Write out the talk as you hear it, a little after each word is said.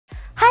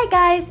Hi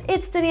guys,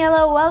 it's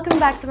Daniela. Welcome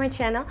back to my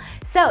channel.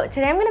 So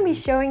today I'm going to be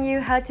showing you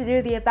how to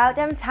do the About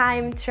Damn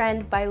Time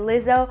trend by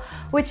Lizzo,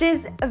 which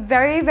is a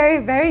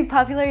very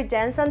popular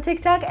dance on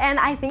TikTok, and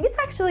I think it's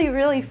actually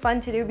really fun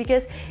to do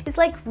because it's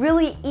like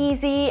really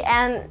easy,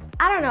 and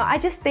I don't know, I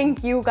just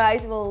think you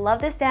guys will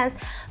love this dance.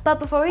 But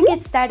before we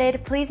get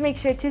started, please make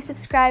sure to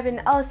subscribe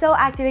and also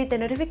activate the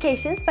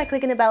notifications by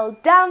clicking the bell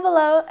down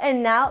below.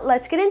 And now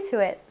let's get into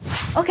it.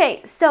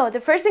 Okay, so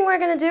the first thing we're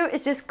gonna do is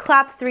just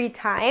clap 3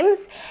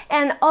 times.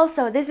 And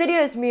also this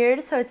video is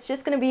mirrored, so it's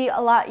just gonna be a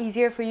lot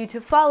easier for you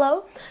to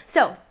follow.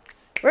 So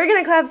we're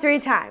gonna clap 3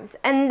 times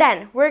and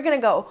then we're gonna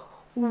go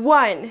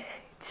 1,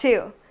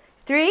 2,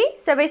 3.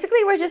 So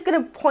basically we're just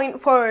gonna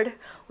point forward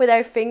with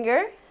our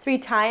finger 3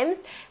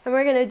 times and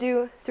we're gonna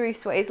do 3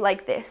 sways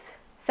like this.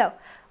 So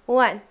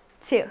 1,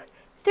 2,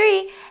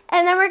 3,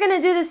 and then we're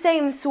gonna do the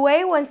same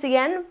sway once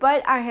again,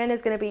 but our hand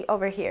is gonna be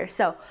over here.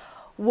 So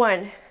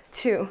 1,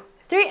 2,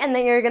 3, and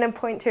then you're gonna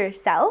point to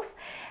yourself,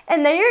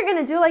 and then you're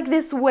gonna do like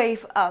this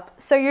wave up.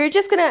 So you're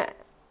just gonna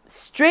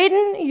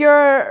straighten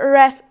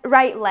your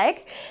right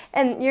leg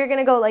and you're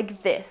gonna go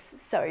like this.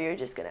 So you're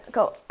just gonna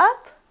go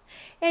up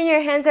and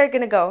your hands are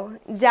gonna go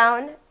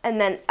down and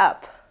then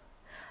up.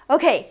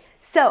 Okay,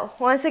 so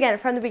once again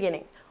from the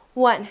beginning.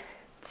 1,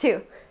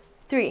 2,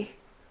 3,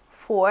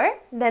 4,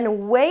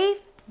 then wave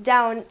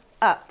down,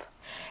 up.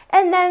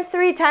 And then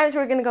 3 times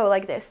we're gonna go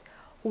like this.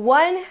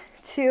 1,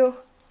 2,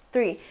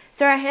 3.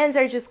 So our hands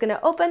are just gonna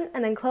open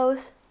and then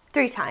close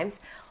 3 times.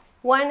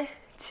 1,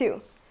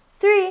 2,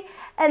 3.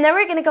 And then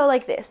we're gonna go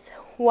like this.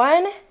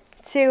 1,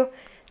 2,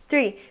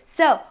 3.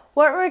 So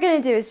what we're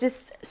gonna do is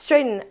just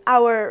straighten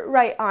our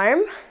right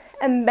arm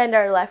and bend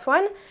our left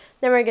one.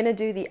 Then we're gonna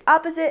do the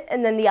opposite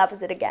and then the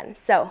opposite again.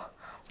 So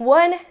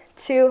 1,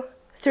 2,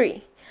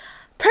 3.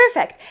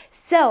 Perfect.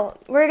 So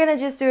we're gonna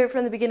just do it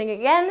from the beginning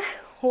again.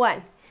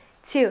 1,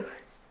 2,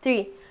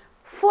 3,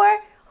 4.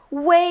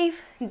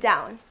 Wave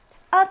down,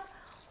 up.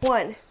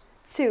 1,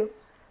 2,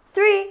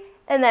 3,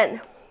 and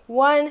then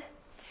 1,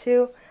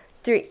 2,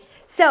 3.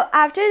 So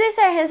after this,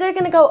 our hands are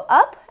gonna go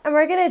up and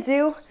we're gonna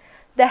do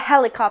the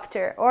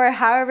helicopter, or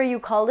however you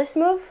call this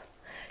move,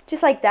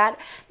 just like that.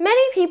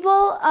 Many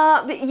people,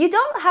 you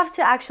don't have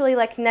to actually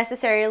like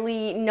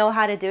necessarily know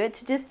how to do it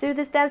to just do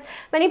this dance.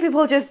 Many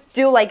people just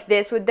do like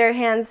this with their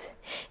hands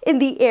in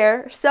the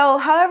air. So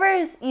however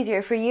is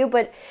easier for you,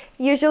 but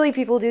usually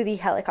people do the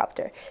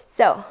helicopter.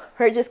 So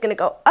we're just gonna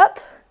go up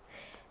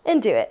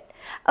and do it.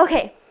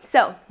 Okay,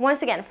 so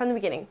once again from the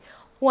beginning.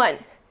 1,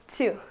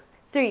 2,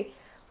 3,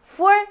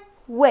 4.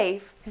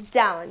 Wave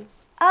down,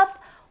 up.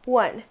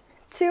 1,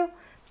 2,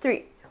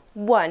 3.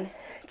 1,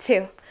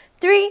 2,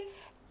 3.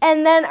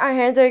 And then our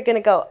hands are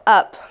gonna go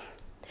up.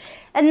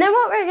 And then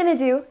what we're gonna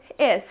do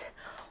is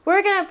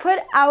we're gonna put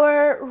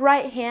our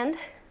right hand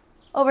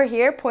over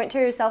here, point to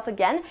yourself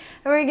again,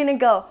 and we're gonna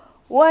go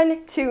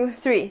 1, 2,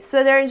 3.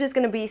 So they're just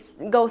gonna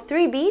go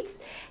 3 beats.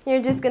 And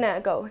you're just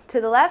gonna go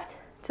to the left,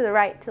 to the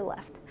right, to the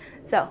left.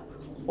 So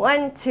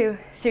 1, 2,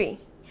 3.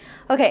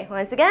 Okay,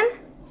 once again.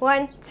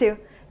 1, 2,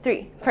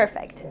 3.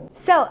 Perfect.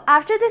 So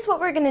after this, what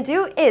we're gonna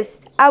do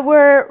is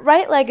our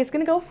right leg is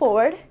gonna go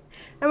forward,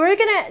 and we're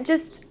gonna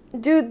just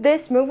do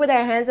this move with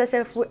our hands as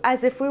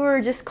if we were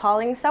just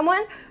calling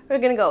someone. We're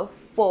gonna go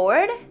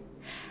forward,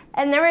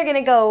 and then we're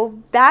gonna go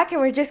back,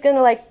 and we're just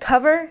gonna like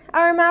cover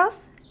our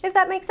mouth, if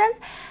that makes sense.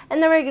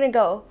 And then we're gonna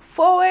go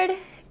forward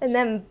and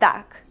then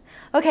back.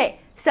 Okay,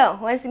 so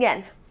once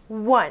again.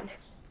 1,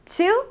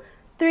 2,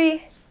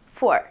 3,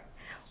 4.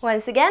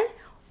 Once again.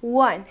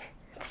 1,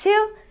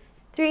 2,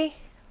 3,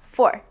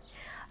 4.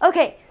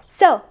 Okay,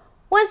 so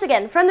once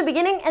again from the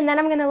beginning, and then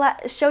I'm gonna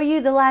show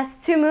you the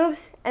last 2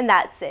 moves, and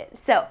that's it.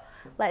 So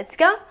let's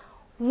go.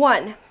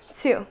 1,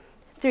 2,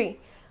 3,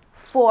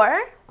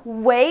 4.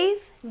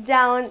 Wave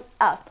down,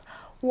 up.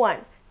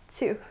 1,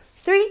 2,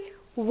 3.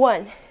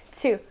 1,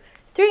 2,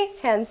 3.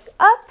 Hands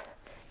up,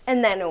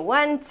 and then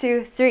 1,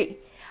 2, 3.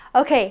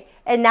 Okay,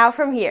 and now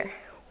from here.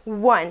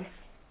 1,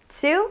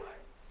 2,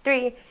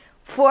 3,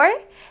 4.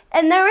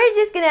 And then we're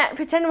just gonna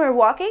pretend we're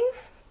walking,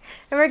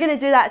 and we're gonna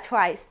do that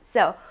twice.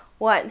 So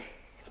 1,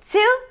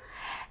 2,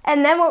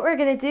 and then what we're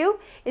gonna do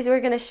is we're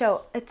gonna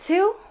show a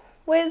 2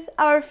 with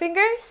our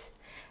fingers,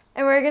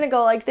 and we're gonna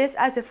go like this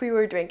as if we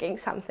were drinking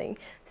something.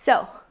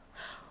 So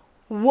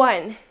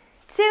 1,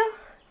 2,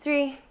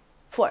 3,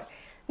 4.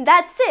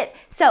 That's it.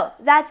 So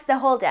that's the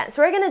whole dance.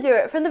 We're gonna do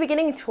it from the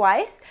beginning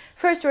twice.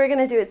 First we're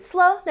gonna do it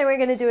slow, then we're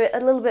gonna do it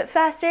a little bit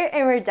faster,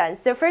 and we're done.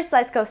 So first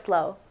let's go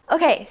slow.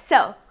 Okay,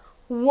 so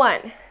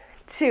 1,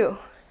 2,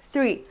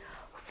 3,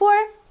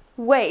 4.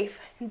 Wave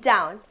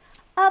down,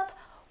 up.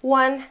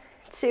 1,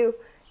 2,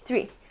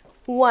 3.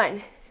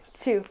 1,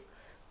 2,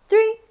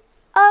 3.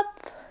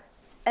 Up.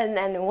 And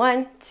then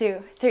 1,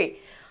 2, 3.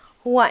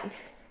 1,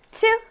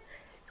 2,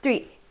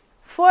 3,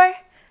 4,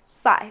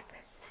 5,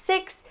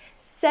 6,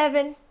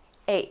 7,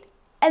 8.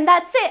 And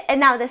that's it. And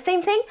now the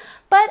same thing,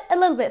 but a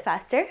little bit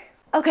faster.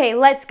 Okay,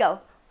 let's go.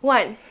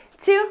 1,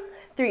 2,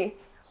 3,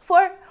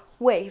 4.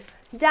 Wave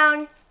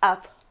down,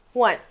 up.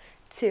 1,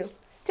 2,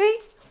 3.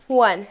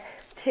 1,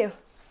 2,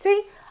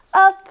 3.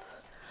 Up.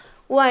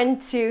 1,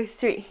 2,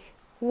 3.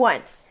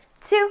 1,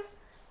 2,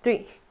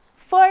 3,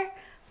 4,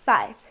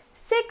 5,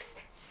 6,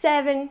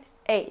 7,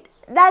 8.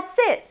 That's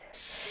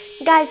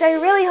it. Guys, I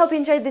really hope you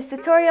enjoyed this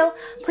tutorial.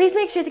 Please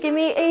make sure to give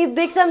me a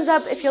big thumbs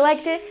up if you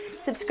liked it,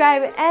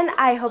 subscribe, and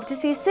I hope to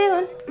see you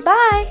soon.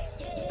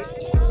 Bye!